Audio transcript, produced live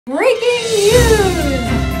Breaking news!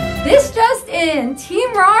 This just in,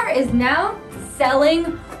 Team RAR is now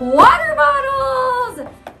selling water bottles!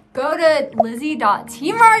 Go to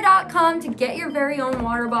lizzy.teamrar.com to get your very own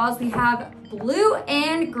water bottles. We have blue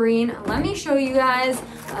and green. Let me show you guys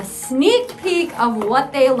a sneak peek of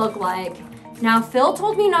what they look like. Now, Phil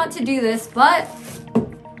told me not to do this, but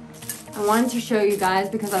I wanted to show you guys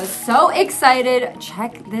because I was so excited.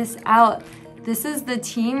 Check this out. This is the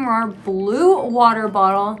Team RAR blue water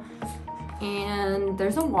bottle, and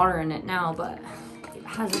there's no water in it now, but it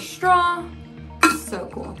has a straw. So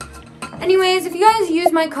cool. Anyways, if you guys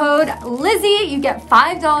use my code Lizzy, you get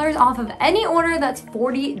 $5 off of any order that's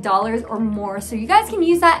 $40 or more. So you guys can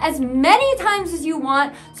use that as many times as you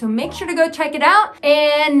want. So make sure to go check it out.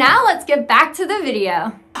 And now let's get back to the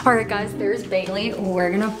video. All right, guys, there's Bailey.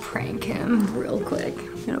 We're gonna prank him real quick.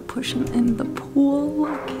 I'm gonna push him in the pool.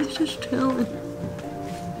 Look, he's just chilling.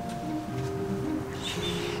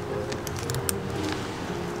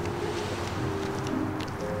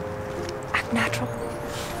 Act natural.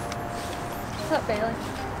 What's up, Bailey?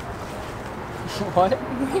 What? What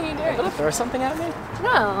are you doing? You gonna throw something at me?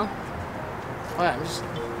 No. What? I'm just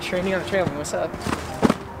training on the trampoline. What's up?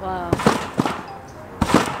 Wow.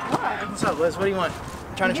 What? What's up, Liz? What do you want?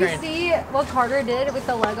 I'm trying to train. Did you see what Carter did with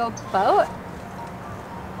the Lego boat?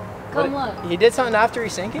 Come look. He did something after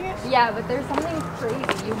he's sinking it? Yeah, but there's something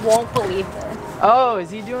crazy. You won't believe this. Oh, is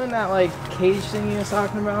he doing that like cage thing he was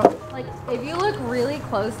talking about? Like, if you look really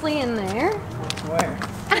closely in there. Where?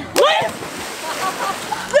 What?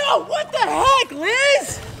 No, what the heck,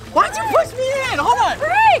 Liz? Why'd you push me in? Hold on.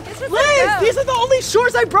 Frank, it's just Liz, these are the only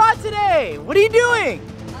shorts I brought today. What are you doing?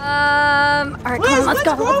 All right, Liz, come on, let's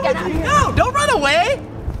go. wrong Let's get with out of you? here. No, don't run away.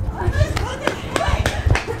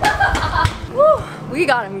 Woo, we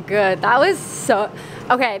got him good. That was so...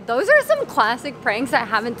 Okay, those are some classic pranks I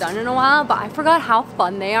haven't done in a while, but I forgot how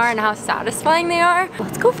fun they are and how satisfying they are.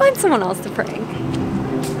 Let's go find someone else to prank.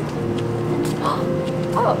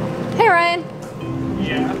 Oh, hey Ryan.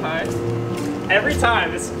 Yeah, hi. Every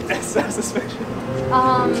time, it's so suspicious.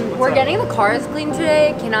 We're getting the cars cleaned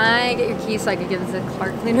today. Can I get your keys so I can give this a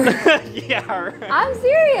car cleaner? Yeah, right. I'm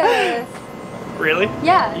serious. Really?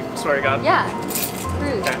 Yeah. You swear to God? Yeah.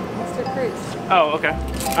 Cruz. Okay. Mr. Cruz. Oh, okay.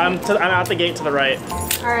 I'm at the gate to the right.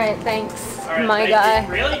 All right, thanks, All right, my thank guy.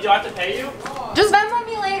 you. Really? Do I have to pay you? Just Venmo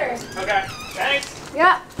me later. Okay, thanks.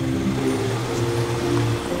 Yeah.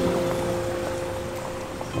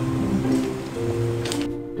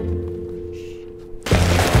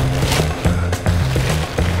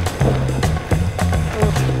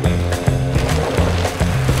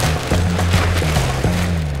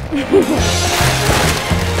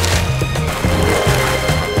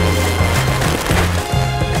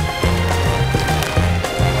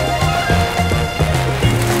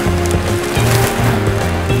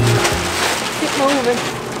 Keep moving.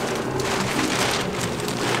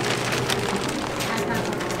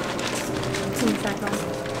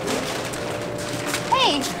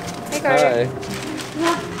 Hey. Hey, Carter. Hi.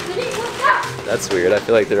 What's up? That's weird. I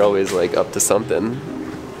feel like they're always like up to something.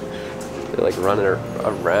 They're like running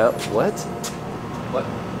around. What? What?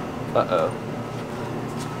 Uh-oh.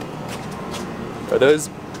 Are those...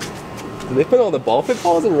 Did they put all the ball pit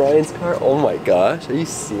balls in Ryan's car? Oh my gosh. Are you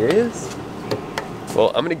serious?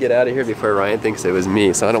 Well, I'm gonna get out of here before Ryan thinks it was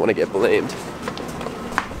me, so I don't want to get blamed.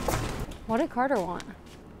 What did Carter want?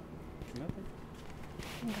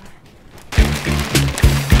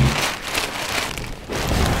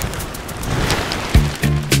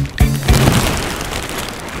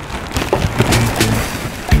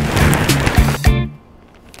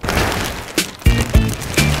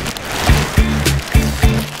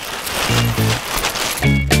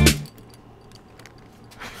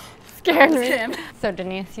 Scared me. So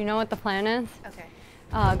Denise, you know what the plan is? Okay.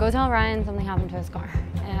 Go tell Ryan something happened to his car.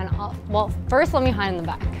 And well, first let me hide in the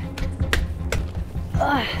back.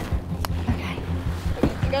 Ugh. Okay.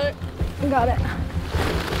 You got it? Got it.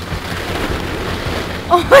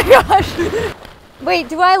 Oh my gosh. Wait,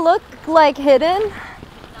 do I look like hidden?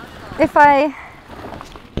 If I...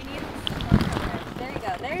 There you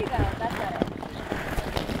go. There you go. That's better.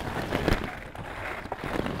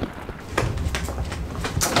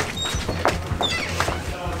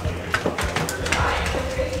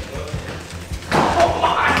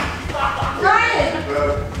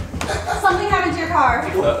 Something happened to your car.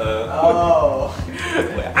 Oh.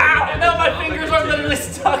 Ow! No, my fingers are literally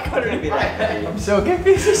stuck underneath. I'm so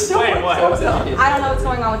confused. Wait, what? I don't know what's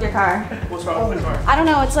going on with your car. What's wrong with the car? I don't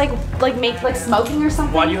know. It's like smoking or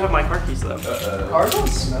something. Why do you have my car keys though? Cars don't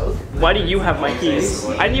smoke. Why do you have my keys?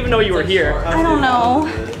 I didn't even know you were here. I don't know.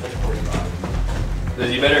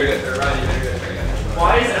 You better get Ryan, you better get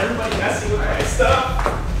Why is everybody messing with my stuff?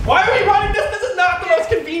 Why are we running this? This is not the most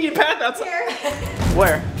convenient path outside.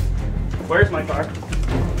 Where? Where's my car?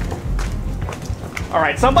 All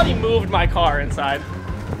right, somebody moved my car inside.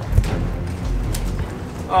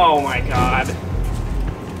 Oh my God.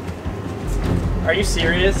 Are you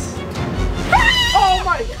serious? Oh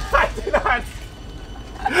my God, I did not.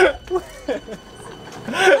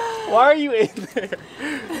 Why are you in there?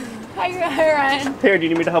 Hi, Ryan. Here, do you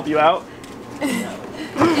need me to help you out?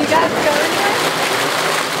 You guys go in there?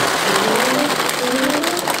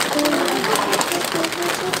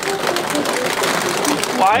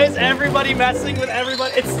 Why is everybody messing with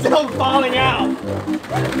everybody? It's still falling out.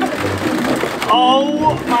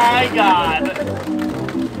 Oh my God.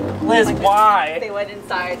 Liz, why? They went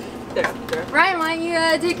inside. Ryan, why don't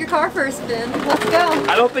you take your car for a spin? Let's go.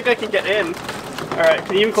 I don't think I can get in. All right,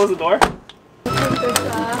 can you even close the door?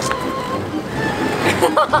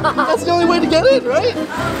 That's the only way to get in, right?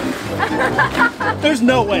 There's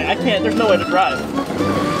no way. I can't. There's no way to drive.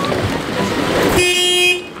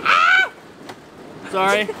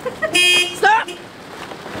 Sorry. Stop!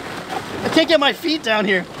 I can't get my feet down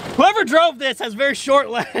here. Whoever drove this has very short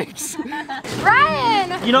legs.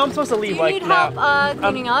 Ryan! You know I'm supposed to leave Do you need now. help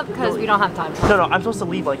cleaning up? Because we don't have time. No, I'm supposed to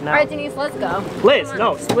leave like now. All right, Denise, let's go. Liz,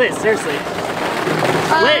 no, Liz, seriously.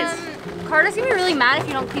 Liz. Carter's gonna be really mad if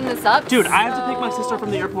you don't clean this up. Dude, I have to pick my sister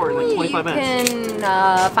from the airport in like 25 minutes. You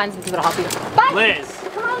can find some people to help you. Bye! Liz.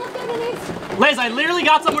 Come on, let's go, Denise. Liz, I literally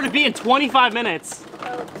got somewhere to be in 25 minutes.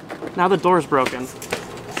 Now the door's broken.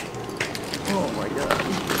 Oh my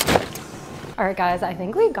God. All right, guys, I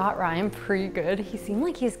think we got Ryan pretty good. He seemed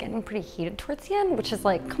like he's getting pretty heated towards the end, which is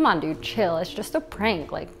like, come on, dude, chill. It's just a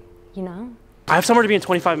prank, like, you know? I have somewhere to be in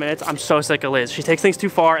 25 minutes. I'm so sick of Liz. She takes things too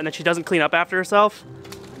far and then she doesn't clean up after herself.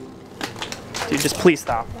 Dude, just please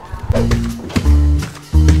stop.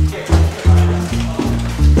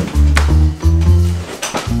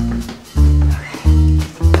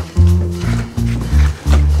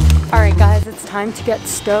 All right, guys, it's time to get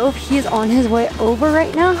Stove. He's on his way over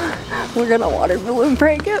right now. We're gonna water balloon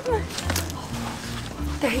prank him.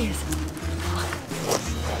 There he is.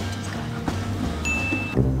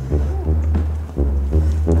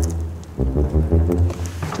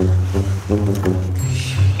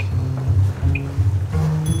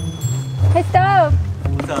 Hey, Stove.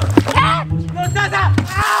 What's up? Ah! No, stop!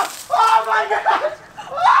 Ow! Oh my gosh!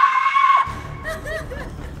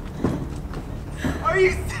 Are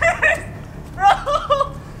you serious? Bro!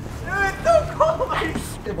 Dude, it's so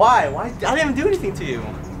cold! Why? Why? I didn't even do anything to you.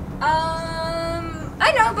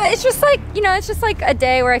 I know, but it's just like, you know, it's just like a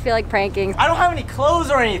day where I feel like pranking. I don't have any clothes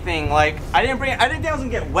or anything. Like, I didn't think I was gonna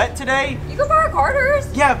get wet today. You can borrow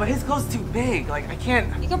Carter's. Yeah, but his clothes too big. Like, I can't.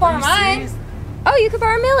 You can borrow Are you mine. serious? Oh, you could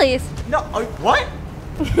borrow Millie's. No, what?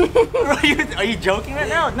 Are you joking right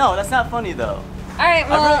now? No, that's not funny though. All right,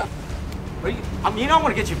 well. You know I'm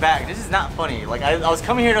gonna get you back. This is not funny. Like I was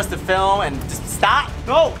coming here just to film and just stop.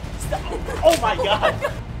 No. Stop. Oh my God.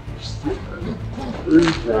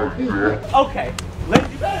 Okay. Let's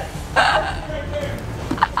do better.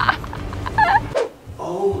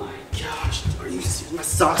 Oh my gosh. Are you serious? My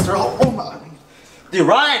socks are all. Oh my. Dude,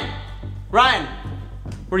 Ryan,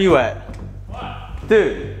 where you at? What?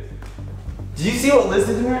 Dude. Do you see what Liz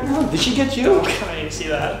is doing right now? Did she get you? I didn't see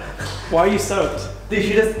that. Why are you soaked? Dude,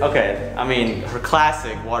 she just okay. I mean, her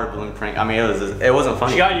classic water balloon prank. I mean, it wasn't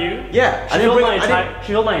funny. She got you? Yeah. She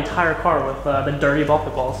filled my entire car with the dirty ball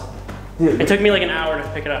balls. Dude, It took me like an hour to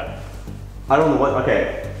pick it up. I don't know what.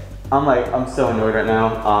 Okay. I'm so annoyed right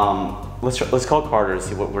now. Let's call Carter to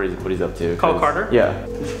see what he's up to. Call Carter? Yeah.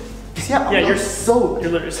 Yeah, You're soaked.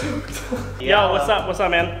 You're literally soaked. Yo, what's up? What's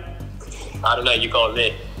up, man? I don't know, you called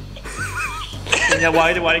me. Yeah,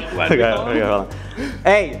 why do we call him?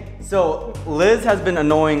 Hey, so Liz has been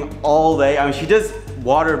annoying all day. I mean, she just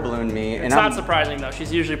water ballooned me. It's not surprising though.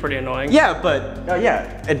 She's usually pretty annoying. Yeah, but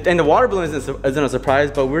yeah, and the water balloon isn't a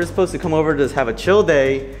surprise. But we're supposed to come over to just have a chill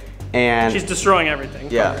day, and She's destroying everything.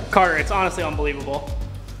 Yeah. Carter, it's honestly unbelievable.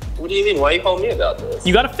 What do you mean? Why are you calling me about this?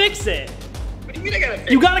 You gotta fix it. What do you mean I gotta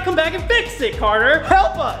fix You gotta come back and fix it, Carter.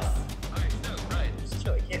 Help us. Alright, no, right. Just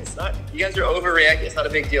chill. It's not, you guys are overreacting. It's not a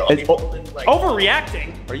big deal. I'll be It's- holding, like,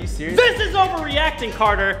 Overreacting. are you serious? This is overreacting,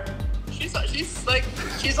 Carter. she's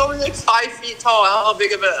only like 5 feet tall. How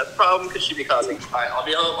big of a problem could she be causing? Alright, I'll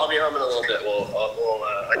be home in a little bit. We'll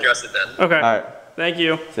address it then. Okay. All right. Thank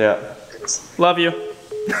you. So yeah. Love you.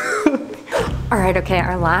 All right, okay,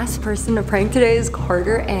 our last person to prank today is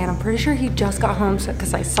Carter, and I'm pretty sure he just got home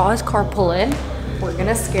because I saw his car pull in. We're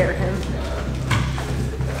gonna scare him.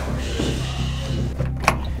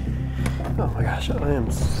 Oh my gosh, I am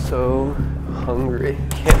so hungry.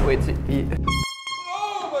 Can't wait to eat.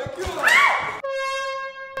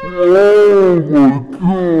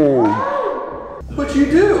 What'd you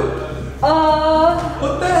do?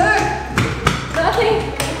 What the heck? Nothing.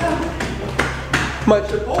 My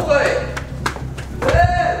Chipotle!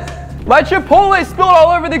 Liz! My Chipotle spilled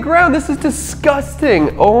all over the ground. This is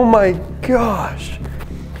disgusting. Oh my gosh.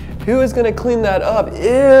 Who is gonna clean that up?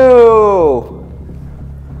 Ew.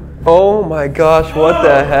 Oh my gosh, what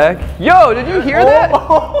the heck? Yo, did you hear that?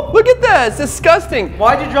 Look at that, it's disgusting.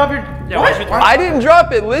 Why'd you drop your... I didn't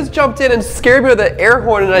drop it. Liz jumped in and scared me with an air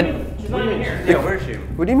horn and I... She's not even here. Yeah, where is she?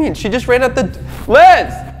 What do you mean? She just ran out the...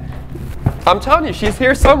 Liz! I'm telling you, she's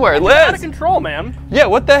here somewhere. Liz! Out of control, man. Yeah,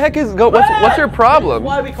 what the heck is... What's her problem?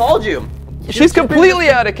 Why we called you? She's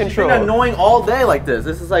completely out of control. She's been annoying all day like this.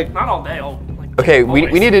 This is like... Not all day. Okay, we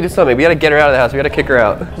need to do something. We gotta get her out of the house. We gotta kick her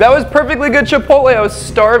out. That was perfectly good Chipotle. I was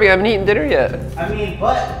starving. I haven't eaten dinner yet. I mean,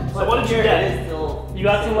 but... So what did you It get? is still... You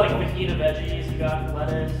got some like fajita veggies. You got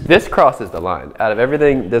lettuce. This crosses the line. Out of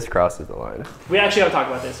everything, this crosses the line. We actually gotta talk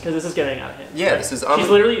about this because this is getting out of hand. Yeah, this is... She's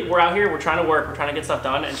literally, we're out here, we're trying to work, we're trying to get stuff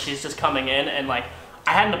done, and she's just coming in and like,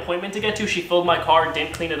 I had an appointment to get to, she filled my car,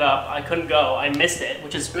 didn't clean it up, I couldn't go, I missed it,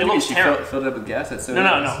 which is, it looks terrible. Filled it up with gas? That's so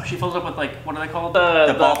No, she filled it up with like, what are they called?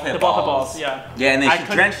 The ball pit balls, yeah. Yeah, and then she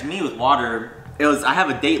drenched me with water. It was, I have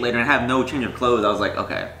a date later and I have no change of clothes. I was like,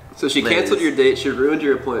 okay. So she Liz. canceled your date, she ruined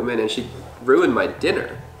your appointment, and she ruined my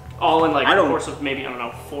dinner. All in like the course of maybe, I don't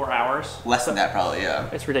know, 4 hours. Less than that probably, yeah.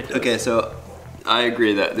 It's ridiculous. Okay, so I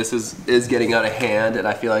agree that this is getting out of hand, and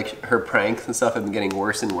I feel like her pranks and stuff have been getting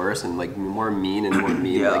worse and worse, and like more mean and more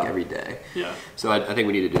mean like every day. Yeah. So I think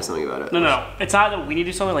we need to do something about it. No, it's not that we need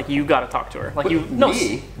to do something, like you gotta talk to her. Like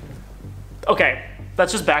Me? Okay,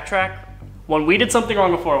 let's just backtrack. When we did something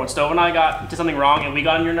wrong before, when Stove and I did something wrong and we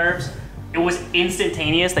got on your nerves, it was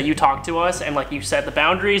instantaneous that you talked to us and like you set the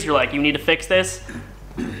boundaries, you're like, you need to fix this.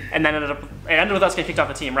 And then it ended with us getting kicked off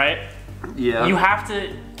the team, right? Yeah. You have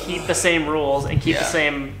to keep the same rules and keep the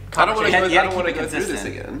same I don't want to conversation. go through this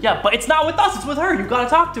again. Yeah, but it's not with us, it's with her. You gotta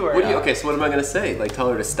talk to her. Okay, so what am I gonna say? Like tell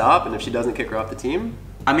her to stop, and if she doesn't, kick her off the team?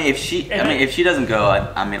 I mean, if she doesn't go,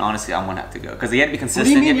 I mean, honestly, I'm gonna have to go because you had to be What consistent.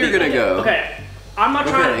 do you mean you're gonna go? Okay, I'm not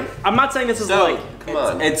trying. I'm not saying this is like. Come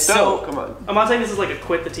on. Come on. I'm not saying this is like a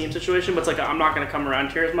quit the team situation, but it's like I'm not gonna come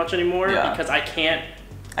around here as much anymore because I can't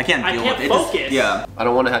focus. Yeah. I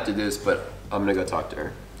don't want to have to do this, but I'm gonna go talk to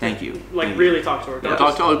her. Thank you. Like really talk to her. Yeah.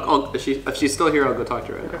 Talk to her. If she's still here, I'll go talk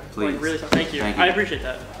to her. Okay. Please. Like really talk. Thank you. I appreciate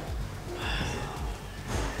that.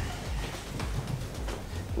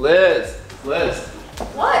 Liz.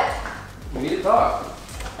 What? We need to talk.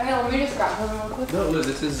 Okay, let me just grab something real quick. No, Liz,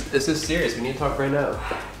 this is serious. We need to talk right now.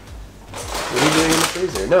 What are you doing in the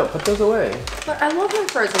freezer? No, put those away. But I love my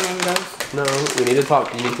frozen mangoes. No, we need to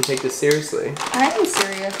talk. You need to take this seriously. I am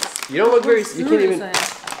serious. You don't look very. You can't even.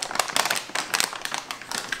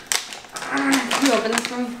 Can you open this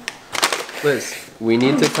for me? Liz, we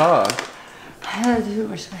need to talk.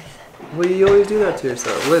 Well, you always do that to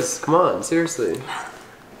yourself. Liz, come on, seriously.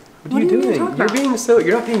 What are you doing? You're being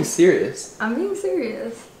you're not being serious. I'm being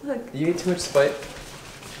serious. Look. You need too much spite.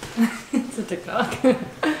 It's a TikTok.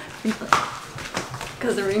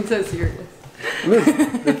 Because they're being so serious.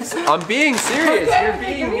 Liz, I'm being serious.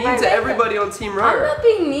 Okay, You're being mean to everybody on Team I'm Runner. not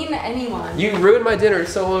being mean to anyone. You ruined my dinner.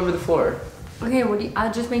 It's all over the floor. Okay,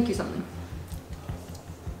 I'll just make you something.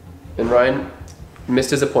 And Ryan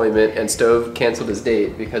missed his appointment, and Stove canceled his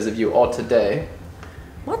date because of you all today.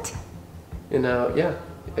 What? And now, yeah.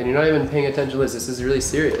 And you're not even paying attention, Liz. This is really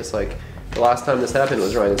serious. Like, the last time this happened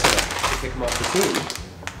was Ryan's to kick him off the team.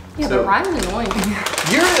 Yeah, So- but Ryan's annoying.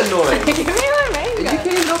 You're annoying. Give me my mango. You can't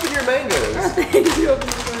even open your mangoes. Thank you.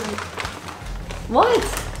 What?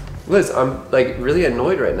 Liz, I'm like really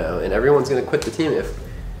annoyed right now, and everyone's gonna quit the team if.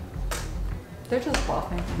 They're just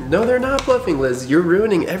bluffing. No, they're not bluffing, Liz. You're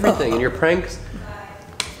ruining everything, and your pranks.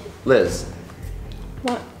 Liz.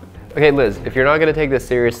 What? Okay, Liz, if you're not gonna take this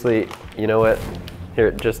seriously, you know what? Here,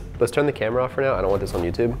 just let's turn the camera off for now. I don't want this on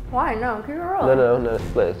YouTube. Why? No, keep it rolling. No,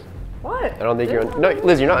 Liz. What? I don't think you're. No,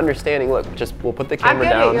 Liz, you're not understanding. Look, we'll put the camera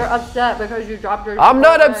down. I get it. You're upset because you dropped your. I'm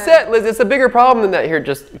not upset, Liz. It's a bigger problem than that. Here,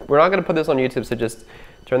 we're not gonna put this on YouTube, so just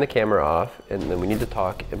turn the camera off, and then we need to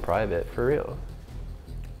talk in private for real.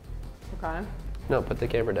 Okay. No, put the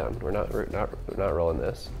camera down. We're not rolling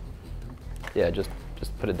this. Yeah, just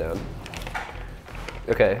put it down.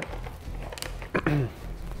 Okay.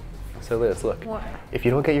 So Liz, look. What? If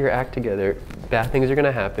you don't get your act together, bad things are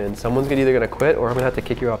gonna happen. Someone's either gonna quit, or I'm gonna have to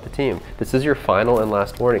kick you off the team. This is your final and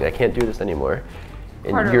last warning. I can't do this anymore.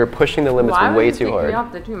 And Carter, you're pushing the limits way too hard. Why would you kick me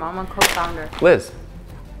off the team? I'm a co-founder. Liz,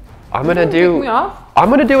 I'm gonna Kick me off? I'm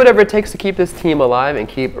gonna do whatever it takes to keep this team alive and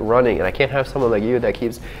keep running. And I can't have someone like you that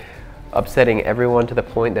keeps upsetting everyone to the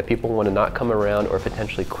point that people want to not come around or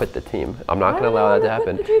potentially quit the team. I'm not going to allow that to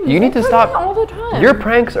happen. You need to stop. All the time. Your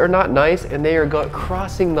pranks are not nice and they are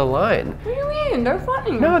crossing the line. What do you mean? They're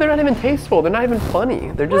funny. No, they're not even tasteful. They're not even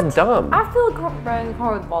funny. They're just dumb. I feel like riding a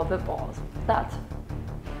car with velvet balls. That's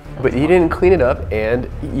But he didn't clean it up and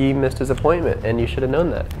he missed his appointment and you should have known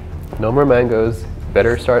that. No more mangoes.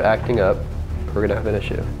 Better start acting up. We're going to have an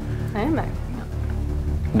issue. I am acting.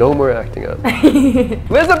 No more acting up.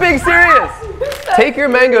 Liz, I'm being serious. Take your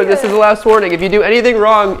mango. This is the last warning. If you do anything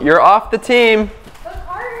wrong, you're off the team. Look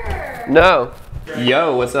harder. No.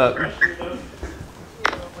 Yo, what's up?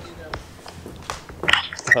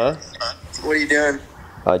 Huh? What are you doing?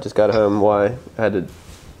 I just got home. Why? I had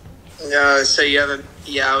to. So you haven't?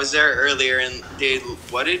 Yeah, I was there earlier, and dude,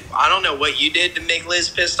 I don't know what you did to make Liz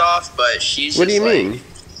pissed off, but she's. What do just you like, mean?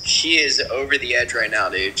 She is over the edge right now,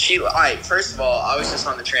 dude. First of all, I was just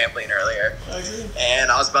on the trampoline earlier, and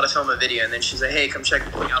I was about to film a video, and then she's like, "Hey, come check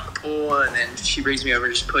me out the pool," and then she brings me over,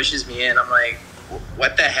 and just pushes me in. I'm like,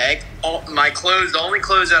 "What the heck?" Oh, my clothes, the only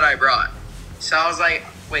clothes that I brought. So I was like,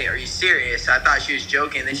 "Wait, are you serious?" I thought she was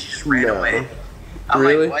joking, then she just ran away. I'm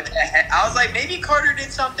Really? like, what the heck? I was like, maybe Carter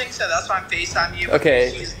did something, so that's why I'm FaceTiming you.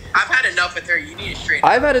 Okay. I've had enough with her. You need to straighten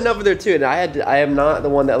I've had enough with her too, and I am not the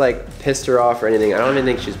one that like pissed her off or anything. I don't even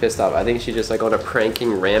think she's pissed off. I think she's just like on a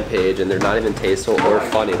pranking rampage, and they're not even tasteful or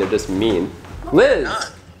funny. They're just mean. Liz,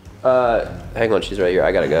 hang on, she's right here.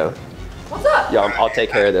 I gotta go. What's up? Yeah, I'll take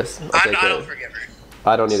care of this. I don't forgive her.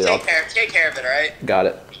 I don't either. Take care of it, all right? Got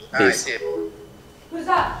it. All right, Peace. dude. Who's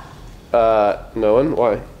that? No one.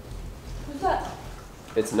 Why? Who's that?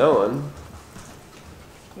 It's no one.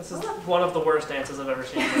 This is one of the worst dances I've ever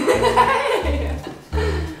seen.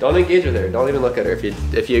 Don't engage with her. Don't even look at her.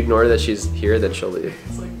 If you ignore that she's here, then she'll leave.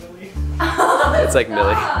 It's like Millie. It's like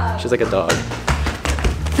Millie. She's like a dog.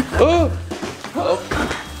 Oh!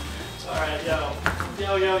 Alright, yo.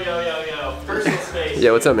 Personal space.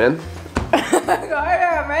 Yeah, what's up, man? Carter,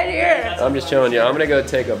 I'm right here. I'm just chilling you. I'm gonna go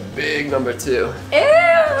take a big number 2. Ew.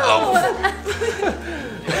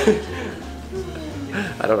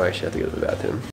 I don't actually have to go to the bathroom.